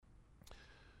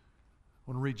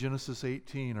want to read Genesis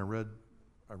 18. I read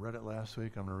it last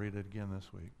week. I'm going to read it again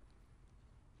this week.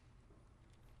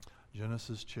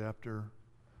 Genesis chapter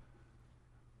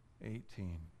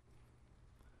 18.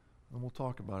 And we'll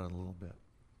talk about it a little bit.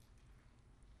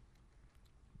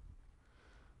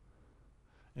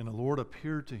 And the Lord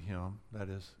appeared to him, that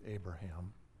is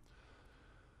Abraham,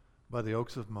 by the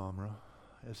oaks of Mamre,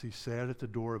 as he sat at the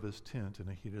door of his tent in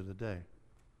the heat of the day.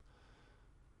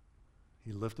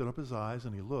 He lifted up his eyes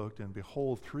and he looked, and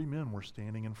behold, 3 men were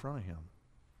standing in front of him.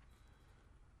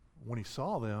 When he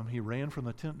saw them, he ran from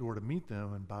the tent door to meet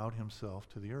them and bowed himself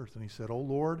to the earth. And he said, O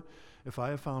Lord, if I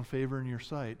have found favor in your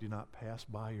sight, do not pass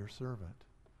by your servant.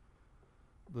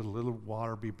 Let a little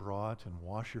water be brought, and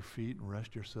wash your feet and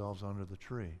rest yourselves under the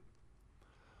tree.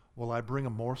 Will I bring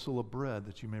a morsel of bread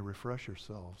that you may refresh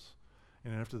yourselves?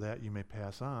 And after that you may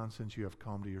pass on, since you have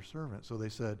come to your servant. So they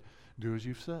said, do as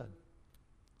you've said.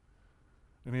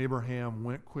 And Abraham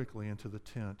went quickly into the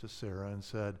tent to Sarah and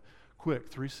said, Quick,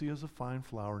 3 seahs of fine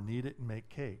flour, knead it and make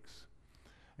cakes.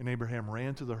 And Abraham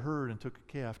ran to the herd and took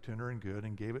a calf, tender and good,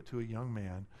 and gave it to a young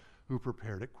man who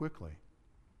prepared it quickly.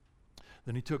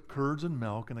 Then he took curds and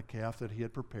milk and a calf that he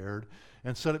had prepared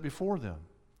and set it before them.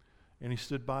 And he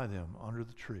stood by them under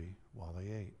the tree while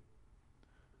they ate.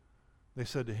 They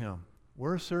said to him,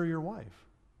 Where is Sarah your wife?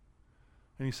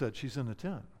 And he said, She's in the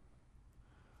tent.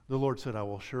 The Lord said, I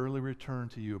will surely return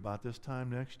to you about this time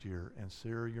next year, and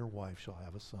Sarah your wife shall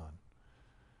have a son.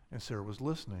 And Sarah was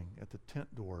listening at the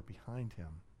tent door behind him.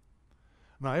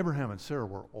 Now Abraham and Sarah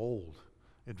were old,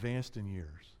 advanced in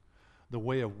years. The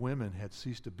way of women had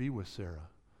ceased to be with Sarah.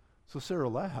 So Sarah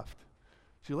laughed.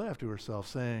 She laughed to herself,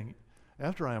 saying,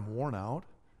 After I am worn out,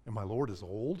 and my Lord is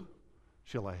old,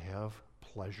 shall I have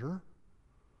pleasure?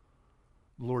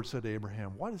 The Lord said to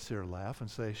Abraham, Why did Sarah laugh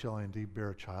and say, Shall I indeed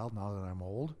bear a child now that I'm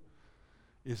old?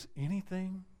 Is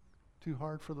anything too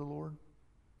hard for the Lord?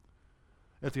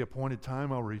 At the appointed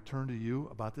time I will return to you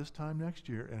about this time next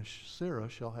year, and Sarah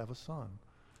shall have a son.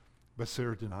 But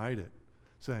Sarah denied it,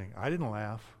 saying, I didn't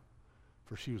laugh,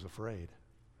 for she was afraid.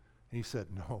 And he said,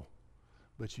 No,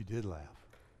 but you did laugh.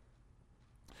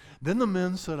 Then the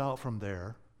men set out from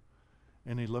there,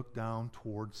 and he looked down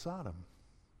toward Sodom.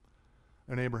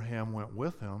 And Abraham went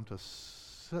with him to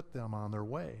set them on their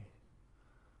way.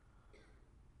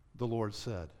 The Lord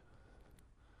said,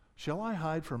 Shall I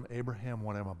hide from Abraham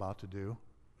what I'm about to do?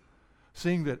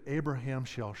 Seeing that Abraham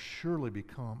shall surely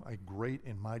become a great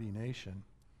and mighty nation,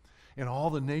 and all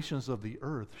the nations of the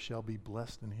earth shall be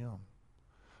blessed in him.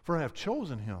 For I have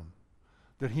chosen him,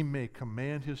 that he may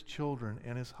command his children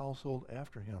and his household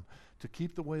after him, to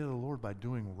keep the way of the Lord by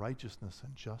doing righteousness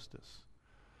and justice,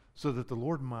 so that the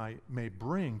Lord may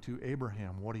bring to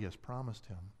Abraham what he has promised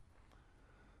him.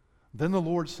 Then the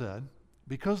Lord said,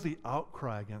 Because the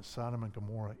outcry against Sodom and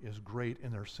Gomorrah is great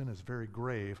and their sin is very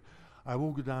grave, I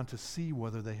will go down to see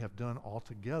whether they have done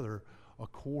altogether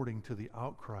according to the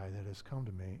outcry that has come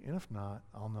to me, and if not,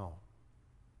 I'll know.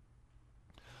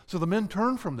 So the men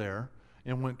turned from there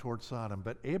and went toward Sodom,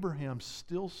 but Abraham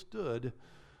still stood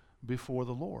before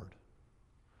the Lord.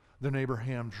 Then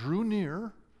Abraham drew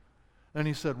near, and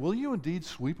he said, Will you indeed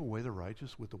sweep away the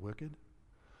righteous with the wicked?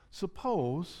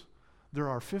 Suppose there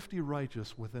are 50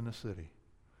 righteous within a city.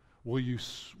 Will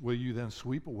you then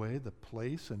sweep away the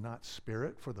place and not spare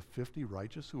it for the 50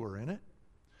 righteous who are in it?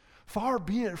 Far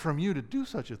be it from you to do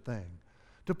such a thing,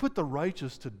 to put the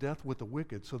righteous to death with the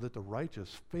wicked, so that the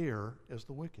righteous fare as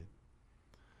the wicked.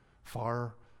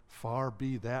 Far, far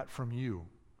be that from you.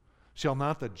 Shall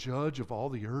not the judge of all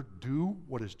the earth do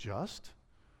what is just?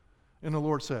 And the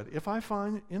Lord said, If I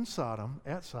find at Sodom,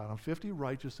 50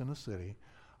 righteous in a city,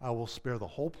 I will spare the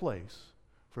whole place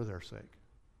for their sake.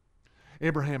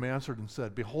 Abraham answered and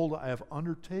said, Behold, I have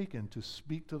undertaken to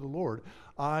speak to the Lord,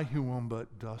 I who am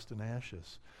but dust and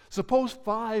ashes. Suppose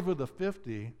 5 of the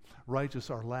 50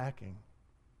 righteous are lacking.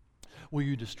 Will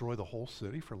you destroy the whole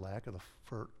city for lack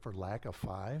of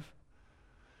 5?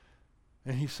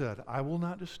 And he said, I will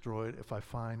not destroy it if I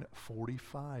find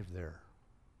 45 there.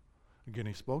 Again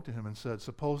he spoke to him and said,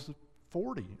 Suppose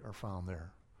 40 are found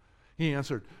there. He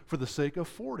answered, For the sake of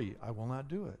 40, I will not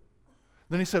do it.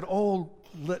 Then he said, Oh,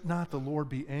 let not the Lord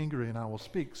be angry, and I will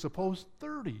speak. Suppose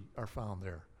 30 are found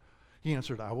there. He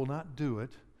answered, I will not do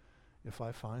it if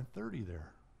I find 30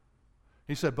 there.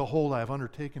 He said, Behold, I have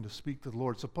undertaken to speak to the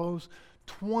Lord. Suppose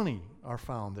 20 are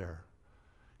found there.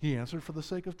 He answered, For the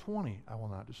sake of 20, I will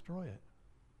not destroy it.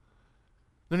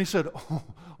 Then he said,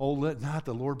 Oh, let not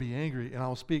the Lord be angry, and I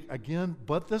will speak again,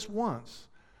 but this once.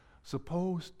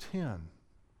 Suppose 10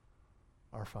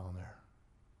 are found there.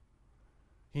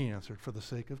 He answered, For the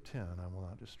sake of 10, I will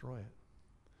not destroy it.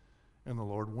 And the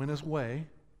Lord went his way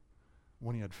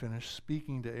when he had finished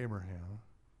speaking to Abraham,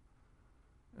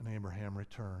 and Abraham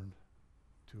returned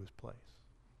to his place.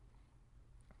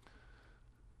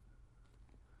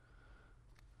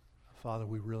 Father,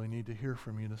 we really need to hear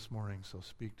from you this morning, so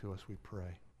speak to us, we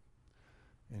pray.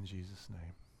 In Jesus'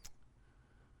 name,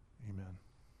 amen.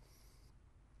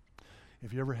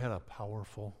 Have you ever had a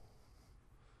powerful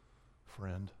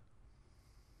friend?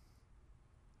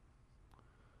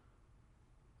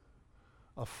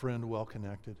 A friend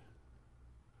well-connected?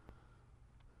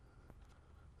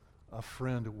 A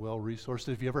friend well-resourced?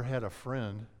 Have you ever had a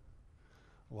friend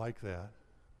like that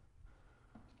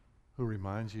who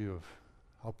reminds you of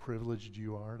how privileged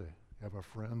you are to have a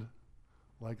friend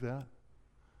like that?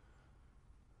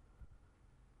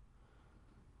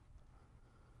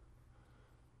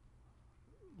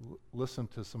 Listen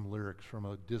to some lyrics from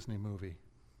a Disney movie.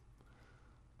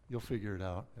 You'll figure it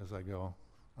out as I go.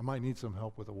 I might need some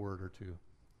help with a word or two.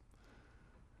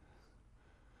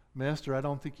 Master, I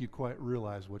don't think you quite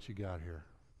realize what you got here.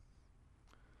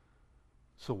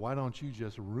 So why don't you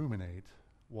just ruminate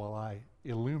while I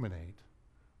illuminate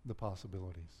the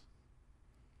possibilities?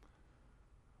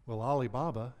 Well,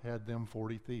 Alibaba had them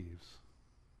 40 thieves.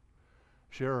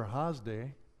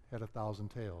 Scheherazade had 1,000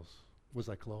 tales. Was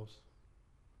I close?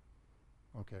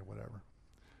 Okay, whatever.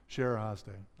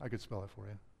 Scheherazade, I could spell it for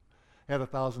you, had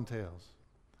 1,000 tales.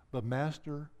 But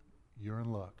master, you're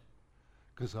in luck,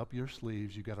 because up your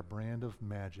sleeves you got a brand of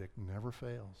magic never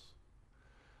fails.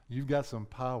 You've got some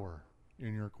power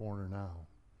in your corner now.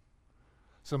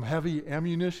 Some heavy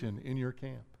ammunition in your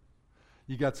camp.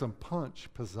 You got some punch,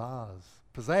 pizzazz,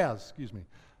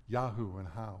 Yahoo and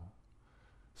how.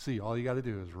 See, all you got to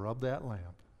do is rub that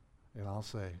lamp, and I'll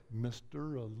say,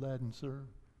 Mr. Aladdin, sir,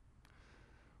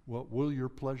 what will your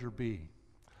pleasure be?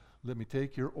 Let me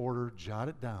take your order, jot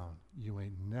it down. You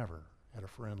ain't never had a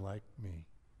friend like me.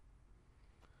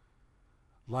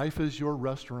 Life is your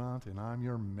restaurant, and I'm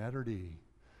your maître d'.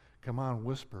 Come on,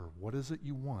 whisper, what is it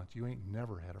you want? You ain't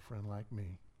never had a friend like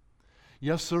me.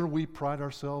 Yes, sir, we pride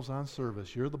ourselves on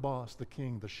service. You're the boss, the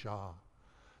king, the Shah.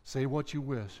 Say what you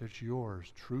wish, it's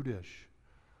yours, true dish.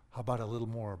 How about a little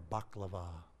more baklava?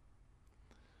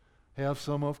 Have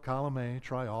some of column A,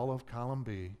 try all of column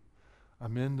B.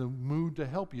 I'm in the mood to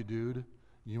help you, dude.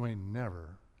 You ain't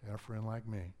never had a friend like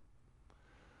me.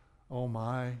 Oh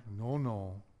my,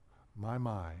 no,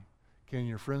 my. Can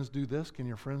your friends do this? Can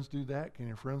your friends do that? Can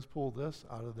your friends pull this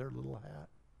out of their little hat?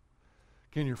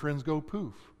 Can your friends go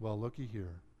poof? Well, looky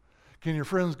here. Can your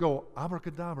friends go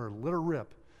abracadabra, let her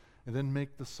rip, and then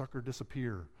make the sucker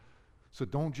disappear? So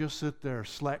don't just sit there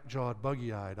slack-jawed,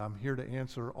 buggy-eyed. I'm here to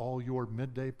answer all your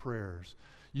midday prayers.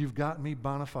 You've got me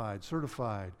bona fide,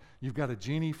 certified. You've got a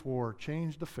genie for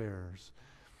changed affairs.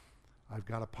 I've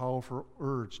got a powerful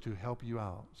urge to help you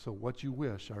out. So what you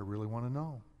wish, I really want to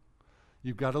know.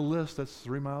 You've got a list that's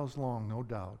 3 miles long, no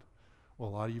doubt.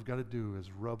 Well, all you've got to do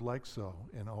is rub like so.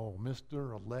 And oh,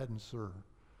 Mr. Aladdin, sir,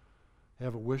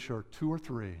 have a wish or 2 or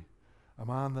 3. I'm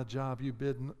on the job, you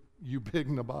big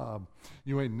nabob.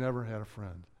 You ain't never had a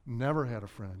friend. Never had a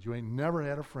friend. You ain't never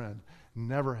had a friend.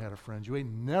 Never had a friend. You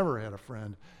ain't never had a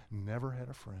friend. Never had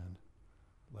a friend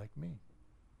like me.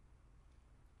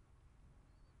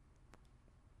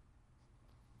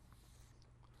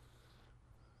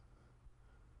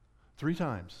 Three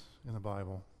times in the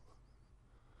Bible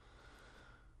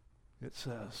it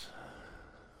says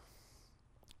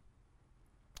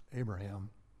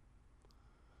Abraham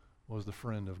was the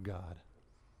friend of God.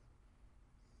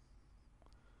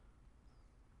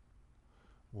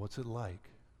 What's it like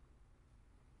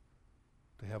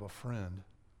to have a friend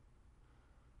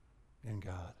in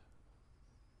God?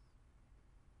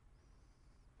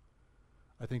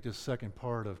 I think this second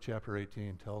part of chapter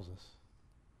 18 tells us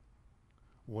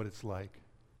what it's like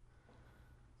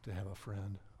to have a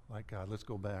friend like God. Let's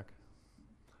go back.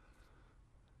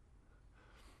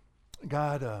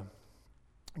 God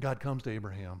comes to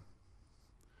Abraham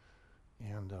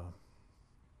and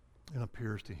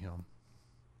appears to him.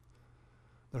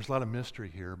 There's a lot of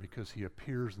mystery here because he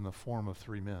appears in the form of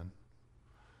 3 men.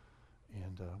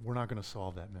 And we're not going to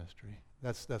solve that mystery.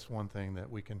 That's one thing that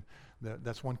we can,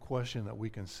 that's one question that we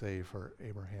can save for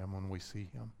Abraham when we see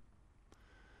him.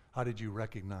 How did you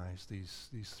recognize these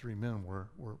 3 men were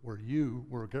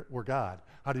God?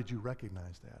 How did you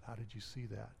recognize that? How did you see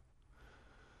that?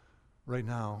 Right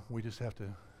now, we just have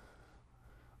to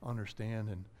understand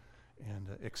and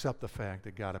accept the fact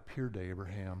that God appeared to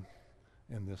Abraham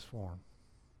in this form.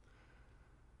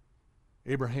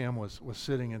 Abraham was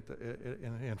sitting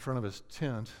in front of his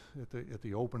tent at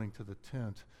the opening to the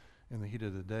tent in the heat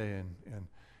of the day, and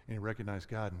he recognized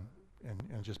God. And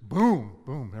and just boom,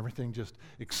 boom, everything just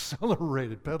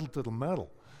accelerated, pedal to the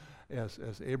metal, as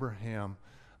Abraham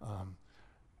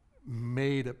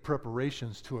made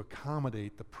preparations to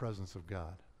accommodate the presence of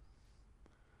God.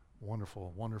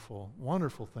 Wonderful, wonderful,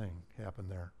 wonderful thing happened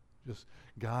there. Just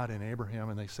God and Abraham,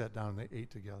 and they sat down and they ate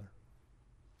together.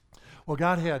 Well,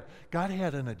 God had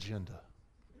an agenda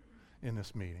in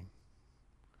this meeting.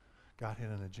 God had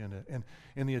an agenda,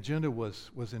 and the agenda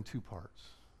was in two parts.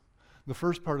 The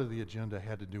first part of the agenda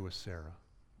had to do with Sarah.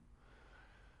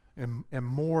 And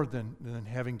more than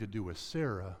having to do with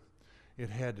Sarah, it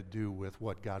had to do with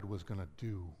what God was going to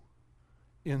do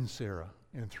in Sarah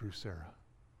and through Sarah.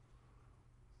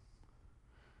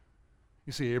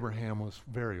 You see, Abraham was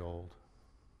very old.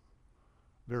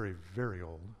 Very, very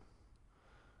old.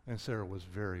 And Sarah was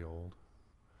very old.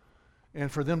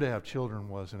 And for them to have children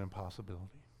was an impossibility.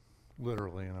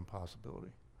 Literally an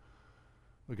impossibility.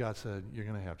 But God said, you're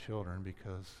going to have children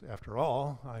because, after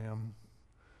all, I am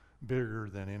bigger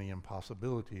than any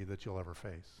impossibility that you'll ever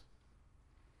face.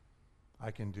 I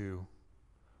can do,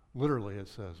 literally it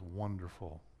says,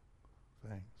 wonderful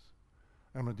things.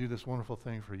 I'm going to do this wonderful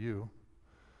thing for you.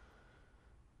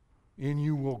 In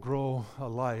you will grow a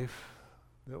life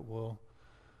that will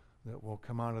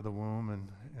come out of the womb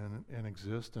and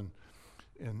exist, and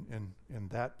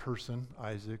that person,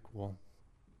 Isaac,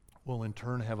 will in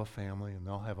turn have a family, and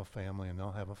they'll have a family, and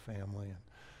they'll have a family, and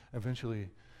eventually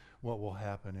what will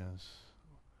happen is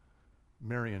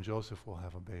Mary and Joseph will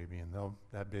have a baby, and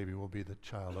that baby will be the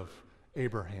child of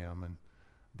Abraham, and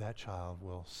that child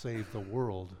will save the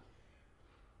world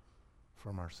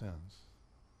from our sins.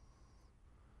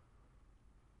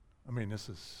 I mean, this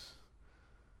is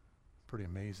pretty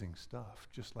amazing stuff.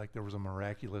 Just like there was a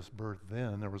miraculous birth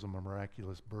then, there was a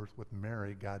miraculous birth with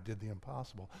Mary. God did the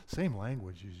impossible. Same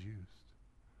language is used.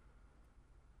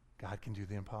 God can do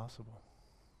the impossible.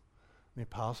 The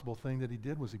impossible thing that he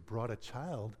did was he brought a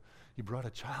child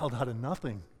out of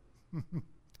nothing.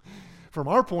 From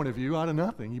our point of view, out of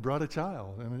nothing, he brought a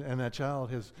child, and that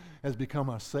child has become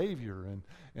a savior,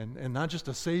 and not just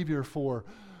a savior for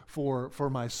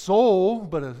my soul,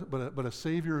 but a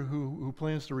savior who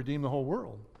plans to redeem the whole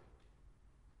world.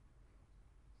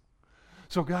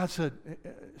 So God said,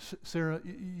 Sarah,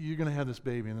 you're going to have this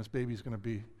baby, and this baby is going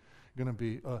to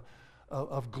be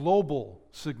of global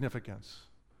significance.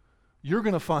 You're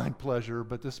going to find pleasure,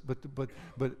 but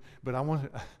I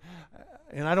want to,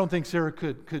 and I don't think Sarah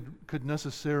could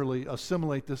necessarily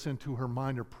assimilate this into her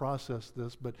mind or process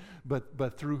this,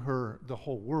 but through her, the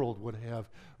whole world would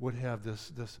have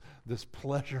this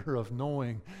pleasure of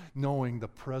knowing the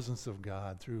presence of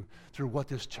God through what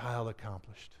this child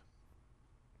accomplished.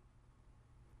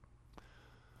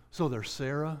 So there's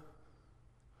Sarah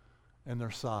and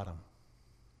there's Sodom.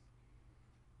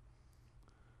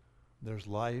 There's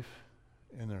life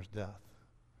and there's death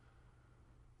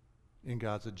in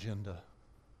God's agenda.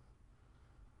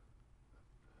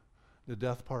 The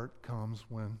death part comes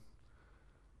when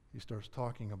he starts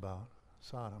talking about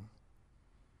Sodom.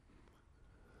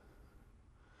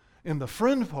 And the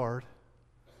friend part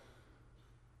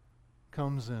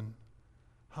comes in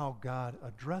how God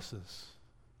addresses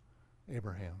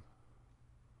Abraham.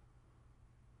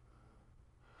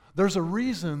 There's a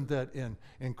reason that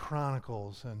in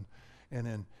Chronicles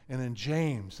and in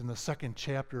James, in the second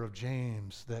chapter of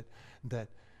James, that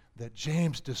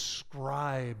James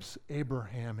describes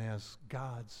Abraham as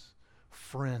God's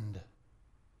friend.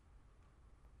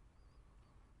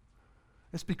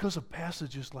 It's because of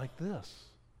passages like this.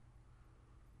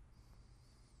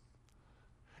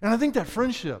 And I think that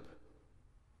friendship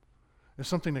is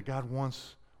something that God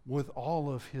wants with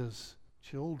all of his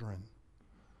children.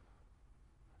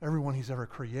 Everyone he's ever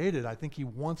created, I think he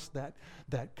wants that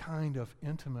kind of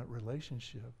intimate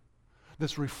relationship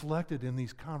that's reflected in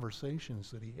these conversations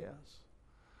that he has.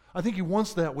 I think he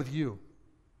wants that with you.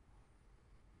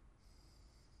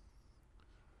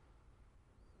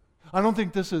 I don't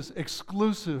think this is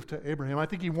exclusive to Abraham. I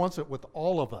think he wants it with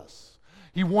all of us.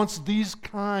 He wants these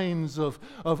kinds of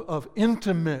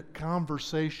intimate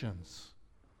conversations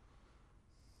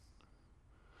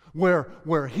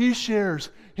where he shares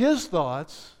his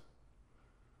thoughts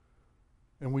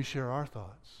and we share our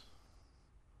thoughts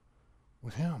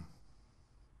with him.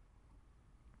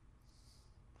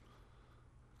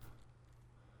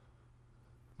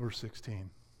 Verse 16.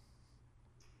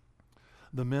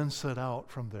 The men set out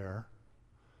from there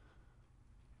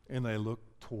and they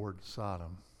looked toward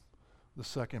Sodom, the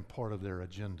second part of their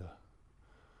agenda.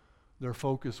 Their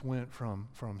focus went from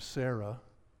Sarah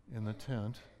in the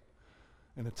tent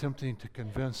and attempting to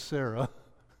convince Sarah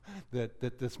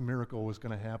that this miracle was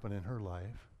going to happen in her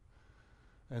life.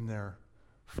 And their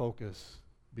focus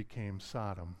became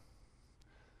Sodom.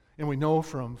 And we know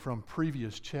from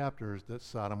previous chapters that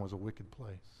Sodom was a wicked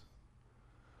place.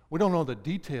 We don't know the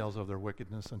details of their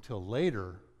wickedness until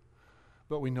later,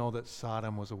 but we know that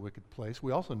Sodom was a wicked place.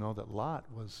 We also know that Lot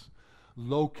was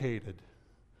located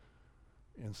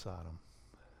in Sodom.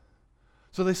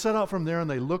 So they set out from there and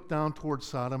they looked down towards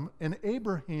Sodom, and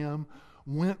Abraham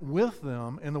went with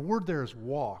them, and the word there is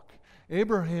walk.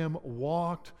 Abraham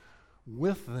walked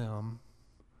with them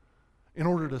in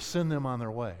order to send them on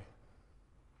their way.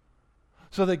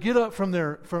 So they get up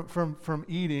from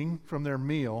eating, from their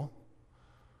meal,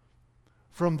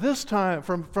 from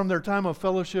their time of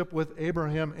fellowship with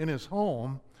Abraham in his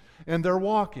home, and they're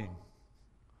walking.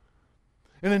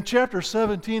 And in chapter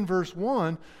 17, verse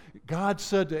 1, God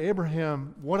said to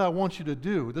Abraham, what I want you to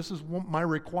do, this is my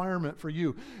requirement for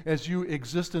you as you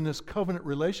exist in this covenant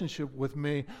relationship with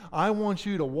me. I want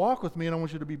you to walk with me, and I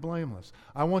want you to be blameless.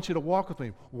 I want you to walk with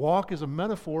me. Walk is a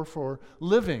metaphor for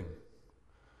living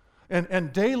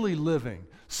and daily living,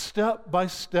 step by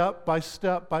step by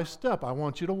step by step. I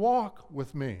want you to walk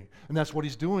with me. And that's what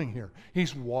he's doing here.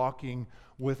 He's walking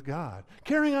with God,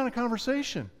 carrying on a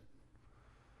conversation.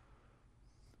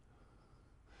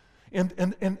 And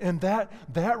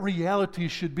that reality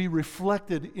should be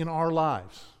reflected in our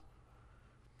lives.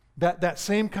 That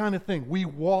same kind of thing. We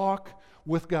walk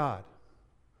with God.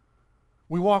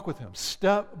 We walk with Him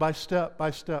step by step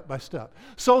by step by step.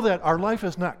 So that our life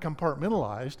is not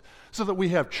compartmentalized, so that we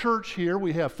have church here,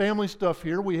 we have family stuff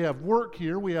here, we have work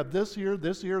here, we have this here,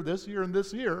 this here, this here, and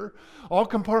this here, all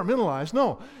compartmentalized.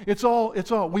 No, it's all,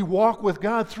 we walk with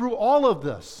God through all of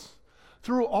this.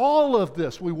 Through all of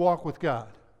this, we walk with God.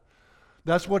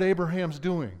 That's what Abraham's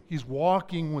doing. He's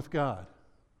walking with God.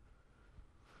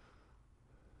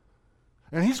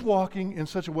 And he's walking in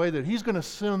such a way that he's going to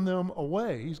send them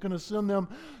away. He's going to send them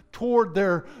toward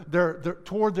their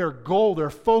goal, their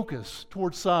focus,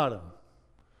 toward Sodom.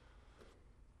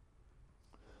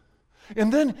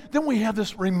 And then we have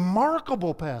this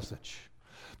remarkable passage.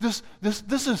 This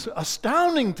is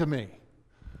astounding to me.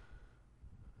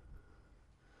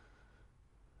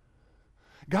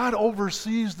 God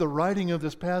oversees the writing of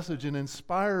this passage and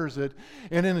inspires it,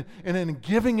 and in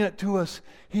giving it to us,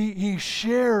 He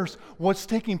shares what's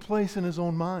taking place in His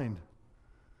own mind.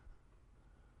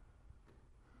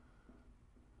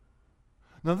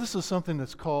 Now, this is something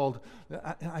that's called.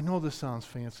 I know this sounds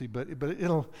fancy, but it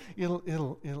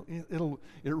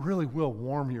really will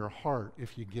warm your heart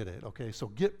if you get it. Okay, so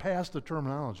get past the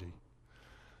terminology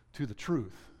to the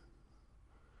truth.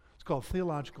 It's called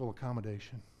theological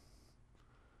accommodation.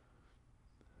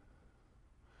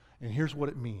 And here's what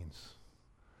it means.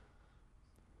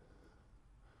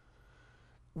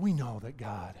 We know that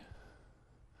God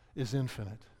is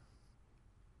infinite.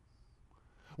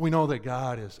 We know that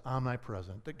God is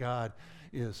omnipresent, that God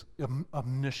is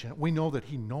omniscient. We know that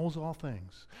He knows all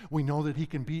things. We know that He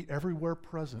can be everywhere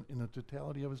present in the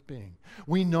totality of His being.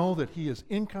 We know that He is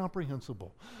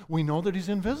incomprehensible. We know that He's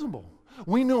invisible.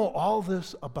 We know all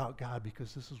this about God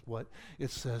because this is what it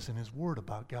says in His Word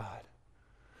about God.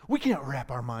 We can't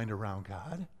wrap our mind around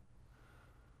God.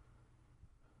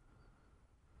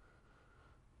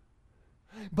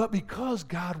 But because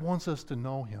God wants us to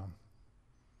know Him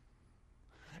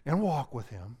and walk with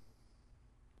Him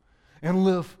and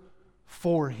live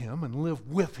for Him and live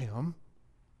with Him,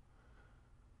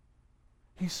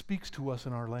 He speaks to us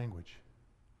in our language.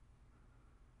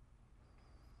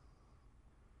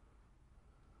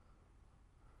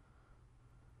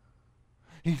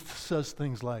 He says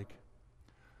things like,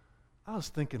 I was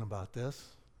thinking about this,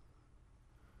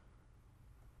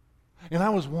 and I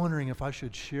was wondering if I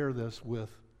should share this with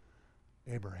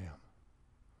Abraham.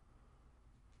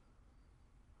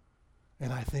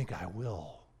 And I think I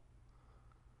will.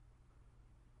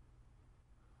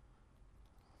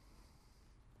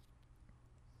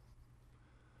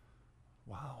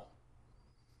 Wow.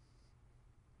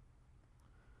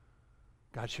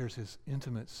 God shares His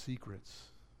intimate secrets,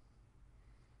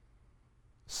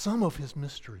 some of His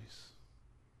mysteries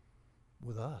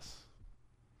with us.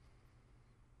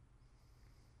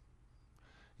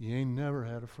 You ain't never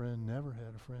had a friend, never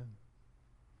had a friend.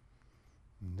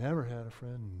 Never had a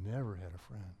friend, never had a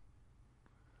friend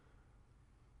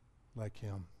like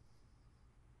Him.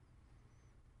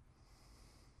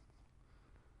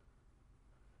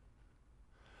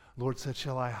 Lord said,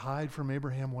 shall I hide from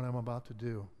Abraham what I'm about to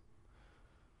do?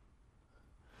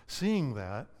 Seeing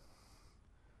that,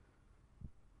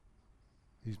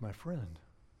 he's my friend.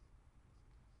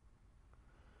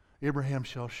 Abraham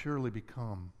shall surely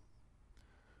become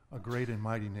a great and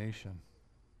mighty nation,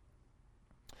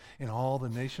 and all the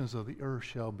nations of the earth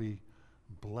shall be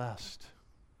blessed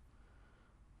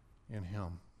in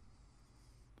him.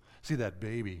 See, that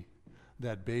baby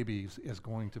is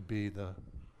going to be the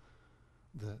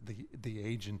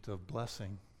agent of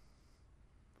blessing.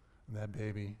 And that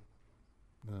baby,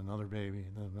 then another baby,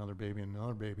 and then another baby, and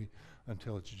another baby,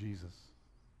 until it's Jesus.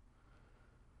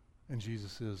 And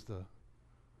Jesus is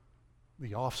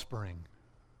the offspring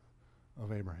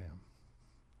of Abraham.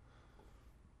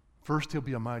 First, he'll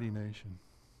be a mighty nation.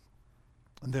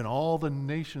 And then all the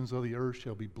nations of the earth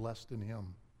shall be blessed in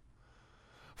him.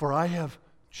 For I have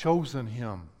chosen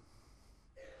him.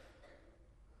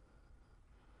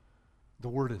 The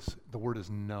word is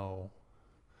know.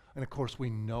 And of course, we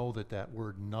know that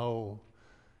word know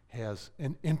has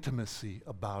an intimacy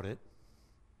about it.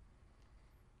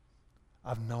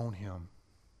 I've known him.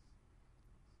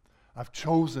 I've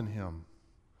chosen him,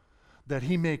 that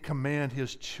he may command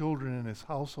his children and his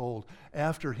household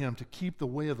after him to keep the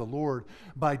way of the Lord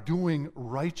by doing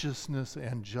righteousness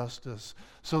and justice,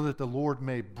 so that the Lord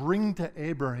may bring to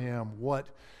Abraham what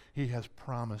he has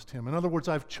promised him. In other words,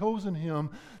 I've chosen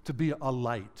him to be a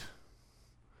light.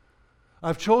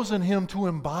 I've chosen him to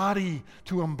embody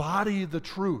the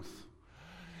truth.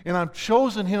 And I've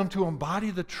chosen him to embody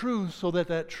the truth so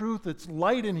that truth that's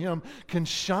light in him can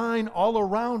shine all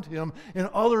around him, and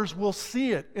others will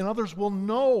see it, and others will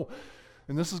know.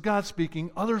 And this is God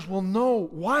speaking. Others will know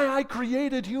why I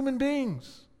created human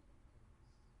beings.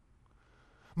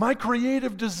 My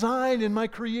creative design and my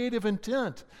creative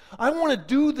intent. I want to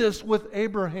do this with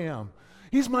Abraham.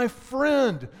 He's my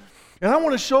friend. And I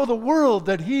want to show the world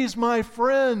that he's my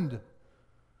friend.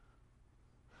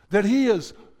 That he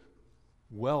is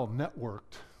well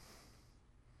networked.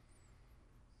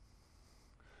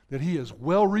 That he is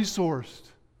well resourced.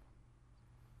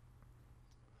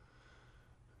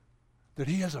 That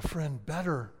he has a friend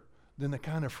better than the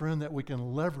kind of friend that we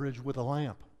can leverage with a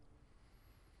lamp.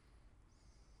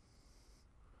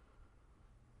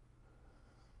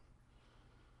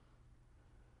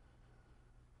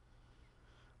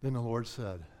 Then the Lord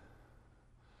said,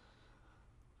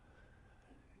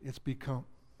 it's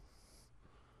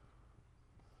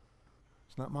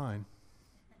not mine.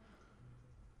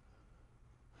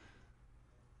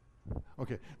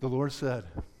 Okay, the Lord said,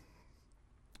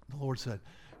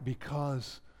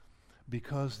 because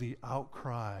the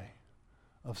outcry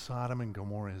of Sodom and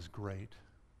Gomorrah is great,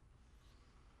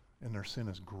 and their sin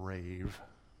is grave,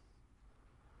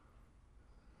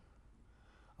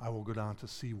 I will go down to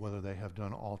see whether they have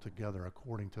done altogether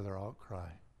according to their outcry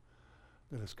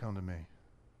that has come to me.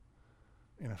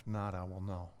 And if not, I will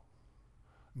know.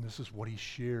 And this is what he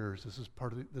shares. This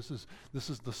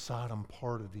is the Sodom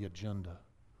part of the agenda.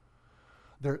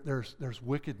 There's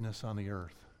wickedness on the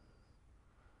earth.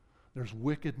 There's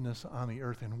wickedness on the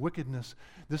earth, and wickedness.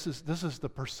 This is the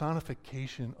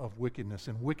personification of wickedness,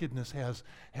 and wickedness has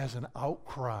an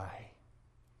outcry.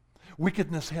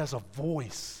 Wickedness has a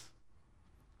voice.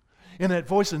 And that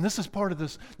voice, and this is part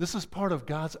of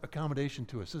God's accommodation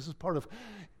to us. This is part of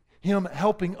him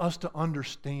helping us to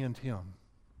understand him.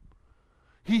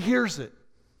 He hears it.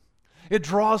 It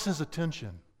draws his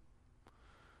attention.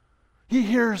 He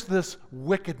hears this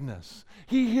wickedness.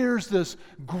 He hears this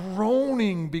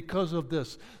groaning because of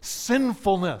this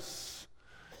sinfulness.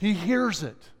 He hears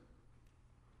it.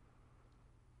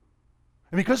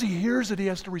 And because he hears it, he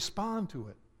has to respond to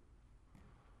it.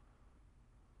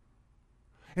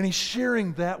 And he's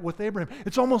sharing that with Abraham.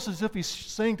 It's almost as if he's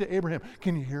saying to Abraham,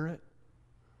 can you hear it?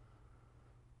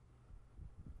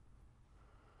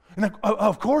 And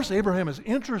of course, Abraham is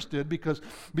interested because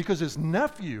his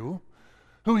nephew,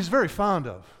 who he's very fond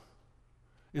of,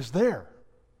 is there.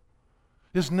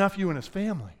 His nephew and his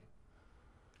family.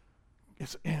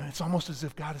 It's almost as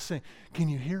if God is saying, can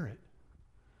you hear it?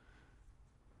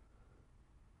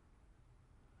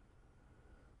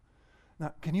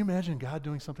 Now, can you imagine God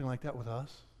doing something like that with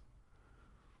us?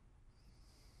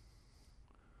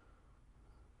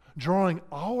 Drawing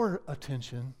our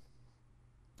attention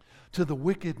to the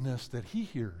wickedness that he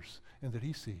hears and that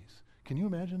he sees. Can you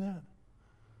imagine that?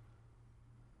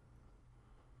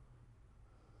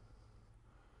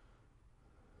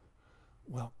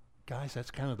 Well, guys,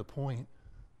 that's kind of the point.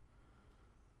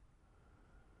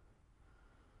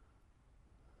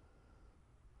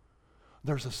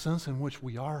 There's a sense in which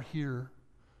we are here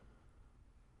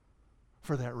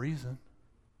for that reason.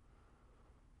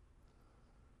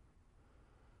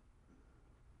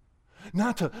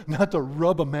 Not to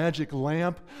rub a magic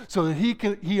lamp so that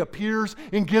he appears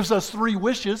and gives us 3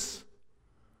 wishes.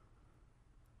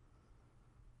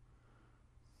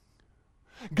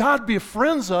 God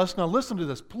befriends us. Now listen to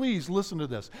this. Please listen to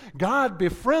this. God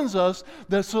befriends us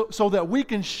so that we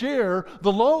can share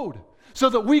the load, so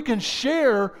that we can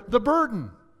share the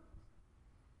burden.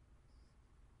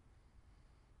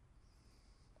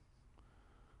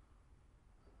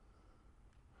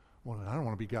 Well, I don't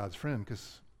want to be God's friend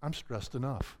because I'm stressed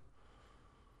enough.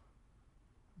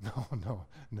 No.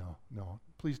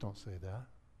 Please don't say that.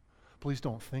 Please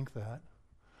don't think that.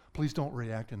 Please don't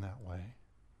react in that way.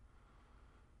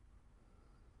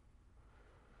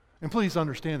 And please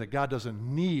understand that God doesn't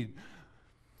need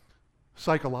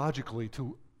psychologically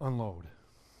to unload.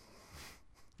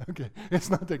 Okay,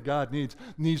 it's not that God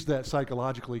needs that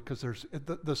psychologically because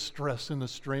the stress and the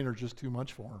strain are just too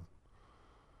much for him.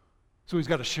 So he's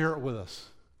got to share it with us.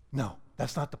 No,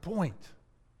 that's not the point.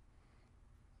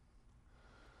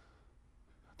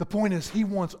 The point is he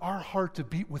wants our heart to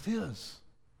beat with his.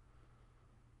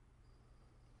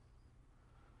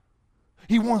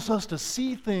 He wants us to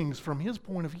see things from his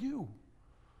point of view.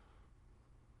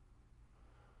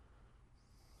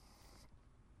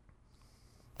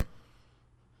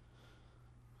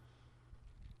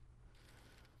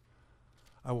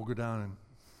 I will go down and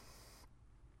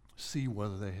see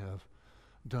whether they have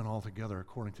done altogether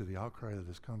according to the outcry that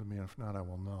has come to me, and if not, I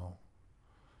will know.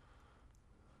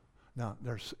 Now,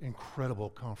 there's incredible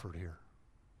comfort here.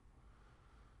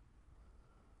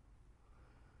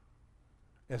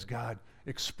 As God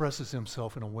expresses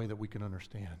himself in a way that we can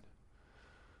understand.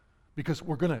 Because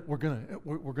we're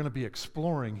gonna be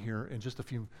exploring here in just a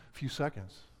few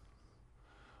seconds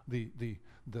the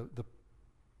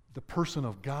person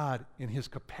of God in his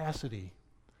capacity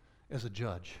as a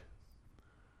judge.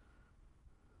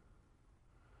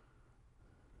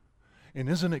 And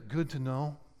isn't it good to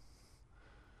know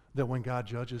that when God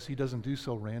judges, he doesn't do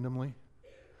so randomly?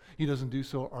 He doesn't do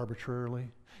so arbitrarily.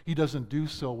 He doesn't do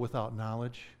so without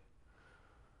knowledge.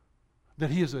 That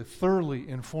he is a thoroughly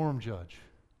informed judge.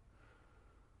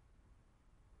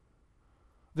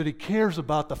 That he cares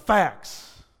about the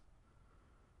facts.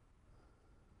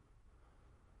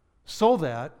 So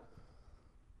that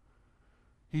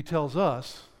he tells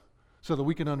us, so that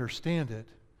we can understand it,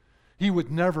 he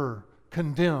would never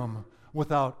condemn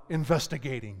without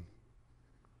investigating.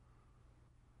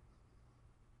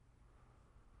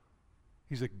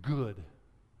 He's a good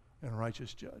and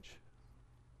righteous judge.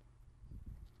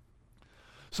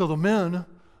 So the men,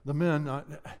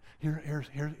 here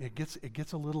it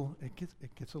gets a little,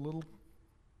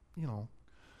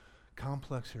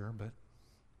 complex here, but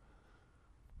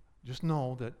just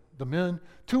know that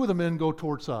two of the men go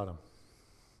toward Sodom.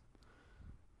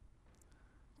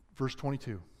 Verse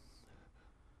 22.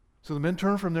 So the men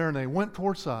turned from there and they went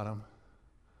toward Sodom,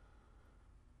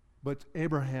 but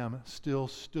Abraham still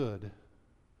stood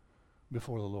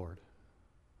before the Lord.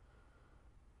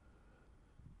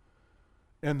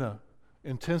 And the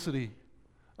intensity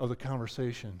of the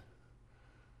conversation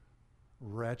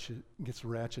gets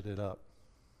ratcheted up.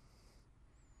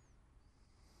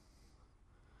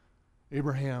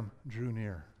 Abraham drew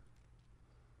near.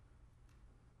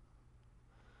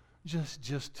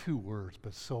 Just two words,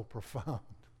 but so profound.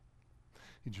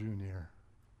 He drew near.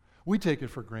 We take it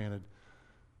for granted.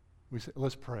 We say,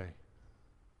 let's pray.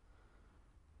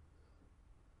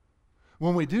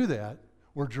 When we do that,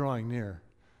 we're drawing near.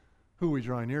 Who are we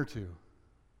drawing near to?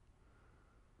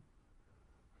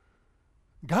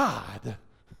 God.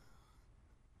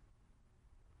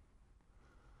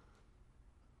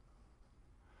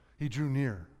 He drew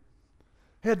near.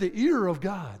 Had the ear of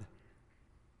God.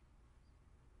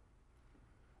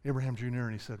 Abraham drew near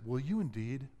and he said, will you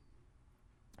indeed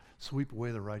sweep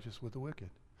away the righteous with the wicked?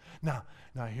 Now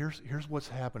here's what's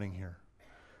happening here.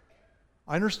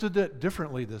 I understood that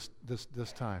differently this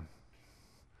time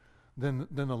than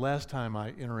the last time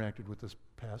I interacted with this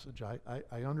passage.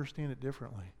 I understand it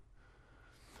differently.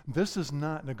 This is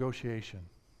not negotiation.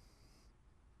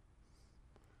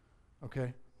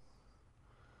 Okay?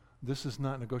 This is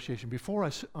not negotiation. Before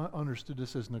I understood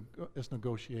this as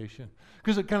negotiation,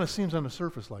 because it kind of seems on the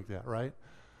surface like that, right?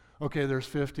 Okay, there's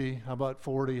 50. How about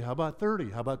 40? How about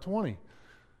 30? How about 20?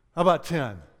 How about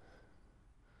 10?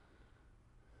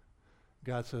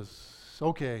 God says,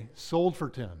 okay, sold for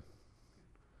 10.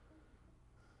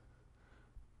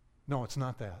 No, it's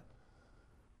not that.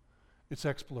 It's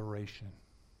exploration.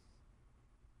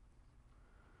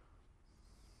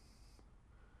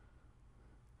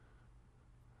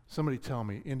 Somebody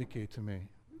indicate to me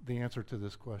the answer to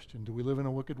this question. Do we live in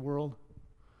a wicked world?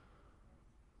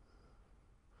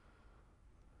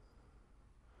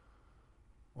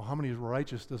 Well, how many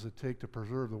righteous does it take to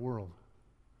preserve the world?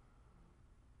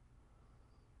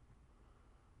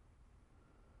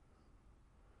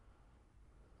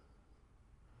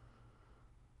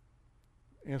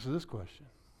 Answer this question.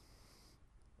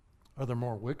 Are there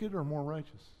more wicked or more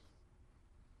righteous?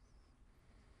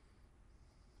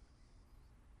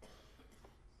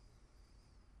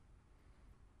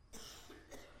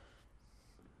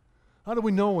 How do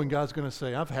we know when God's going to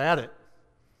say, I've had it?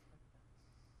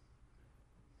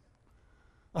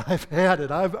 I've had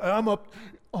it. I'm up.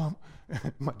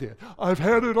 My dad, I've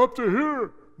had it up to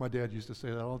here. My dad used to say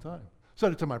that all the time.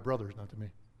 Said it to my brothers, not to me.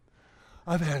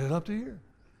 I've had it up to here.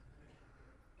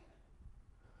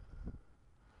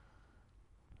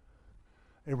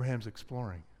 Abraham's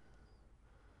exploring.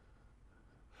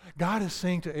 God is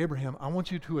saying to Abraham, I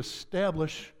want you to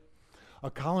establish a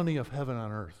colony of heaven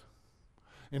on earth.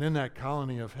 And in that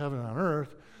colony of heaven on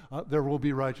earth, there will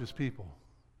be righteous people.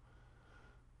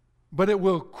 But it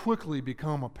will quickly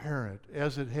become apparent,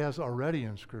 as it has already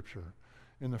in Scripture,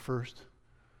 in the first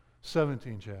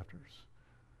 17 chapters,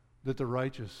 that the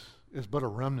righteous is but a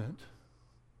remnant.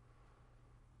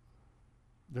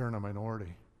 They're in a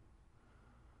minority.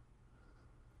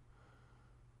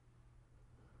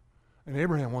 And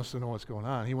Abraham wants to know what's going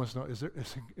on. He wants to know, is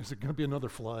it going to be another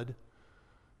flood?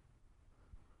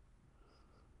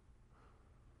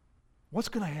 What's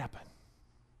going to happen?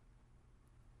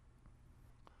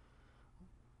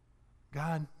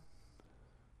 God,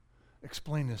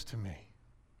 explain this to me.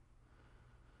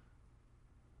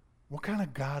 What kind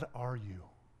of God are you?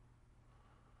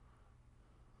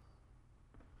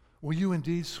 Will you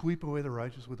indeed sweep away the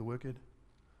righteous with the wicked?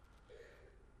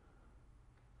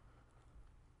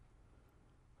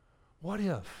 What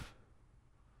if?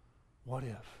 What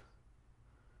if?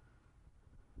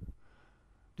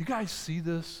 Do you guys see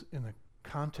this in the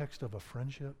context of a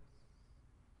friendship?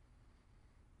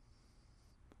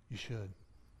 You should.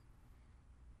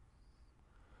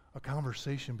 A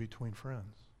conversation between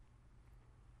friends.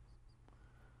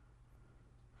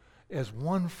 As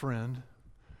one friend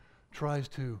tries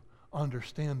to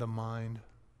understand the mind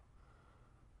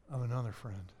of another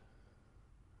friend.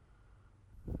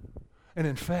 And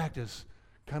in fact is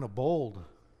kind of bold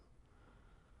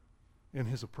in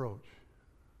his approach.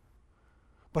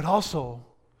 But also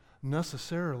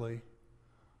necessarily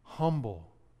humble.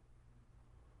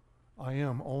 I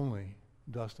am only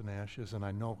dust and ashes, and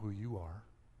I know who you are.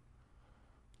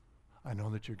 I know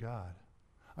that you're God.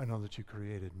 I know that you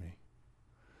created me.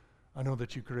 I know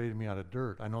that you created me out of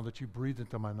dirt. I know that you breathed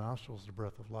into my nostrils the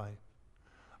breath of life.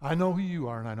 I know who you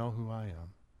are, and I know who I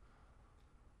am.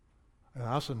 And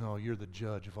I also know you're the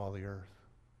judge of all the earth.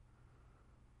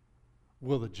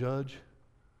 Will the judge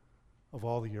of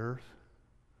all the earth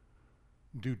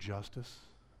do justice?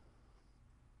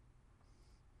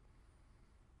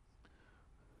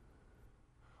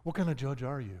 What kind of judge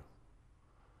are you?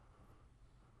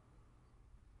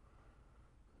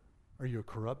 Are you a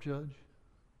corrupt judge?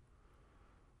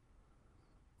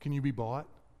 Can you be bought?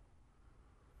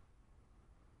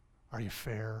 Are you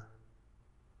fair?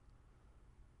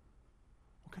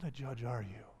 What kind of judge are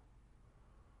you?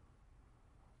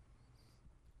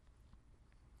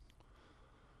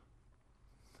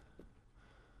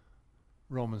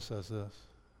 Romans says this.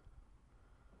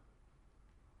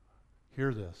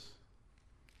 Hear this.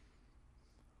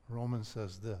 Romans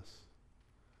says this.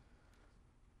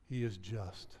 He is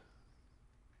just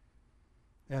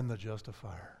and the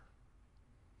justifier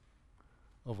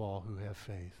of all who have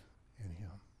faith in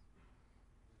him.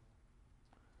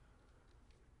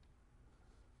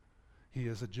 He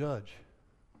is a judge.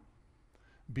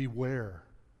 Beware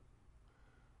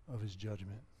of his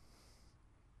judgment.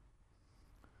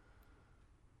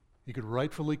 He could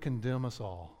rightfully condemn us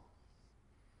all.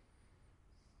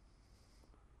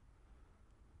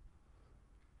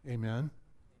 Amen?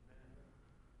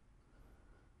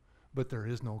 But there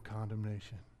is no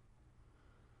condemnation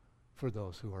for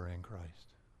those who are in Christ.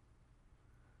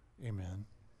 Amen.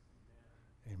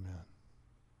 Amen.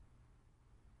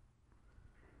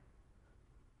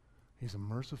 He's a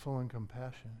merciful and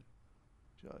compassionate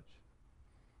judge.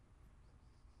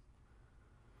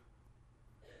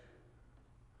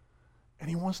 And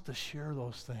he wants to share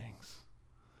those things,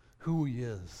 who he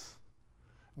is,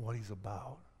 what he's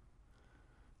about,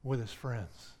 with his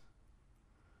friends.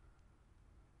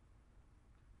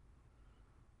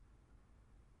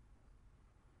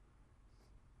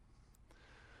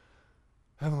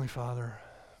 Heavenly Father,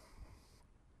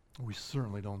 we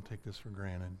certainly don't take this for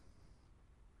granted.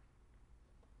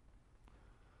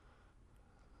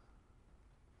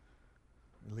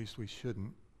 At least we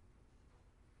shouldn't.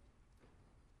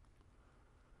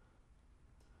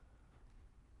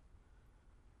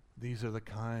 These are the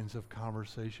kinds of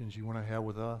conversations you want to have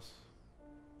with us.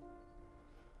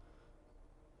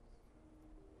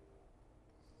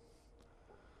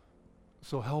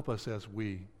 So help us as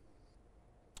we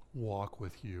walk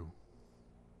with you.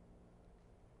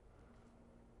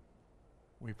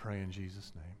 We pray in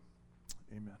Jesus'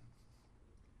 name. Amen.